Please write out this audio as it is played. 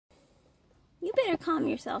You better calm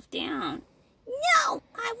yourself down. No,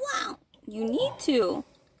 I won't. You need to.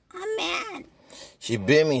 I'm mad. She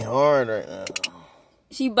bit me hard right now.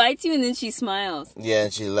 She bites you and then she smiles. Yeah,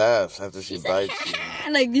 and she laughs after she bites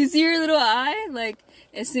you. Like, do you see her little eye? Like,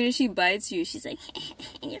 as soon as she bites you, she's like,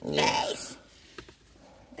 in your face.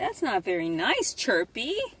 That's not very nice,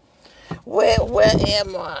 Chirpy. Where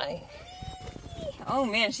am I? Oh,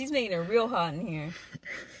 man, she's making it real hot in here.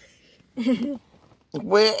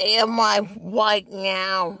 Where am I right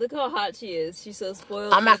now? Look how hot she is. She's so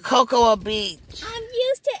spoiled. I'm at Cocoa Beach. I'm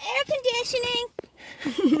used to air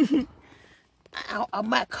conditioning.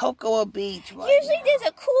 I'm at Cocoa Beach right Usually now. there's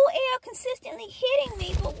a cool air consistently hitting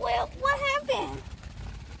me, but well, what happened?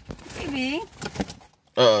 Baby.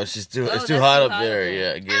 Oh, it's too hot up there.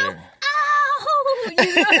 Yeah, get her. Oh,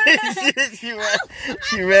 you know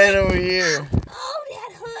she ran over here. Oh,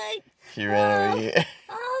 that hurt. She ran over here.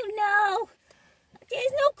 Oh, no.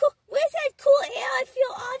 There's no cool. Where's that cool air I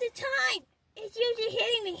feel all the time? It's usually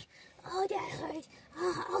hitting me. Oh, that hurt.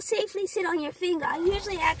 Oh, I'll safely sit on your finger. I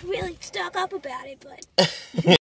usually act really stuck up about it, but...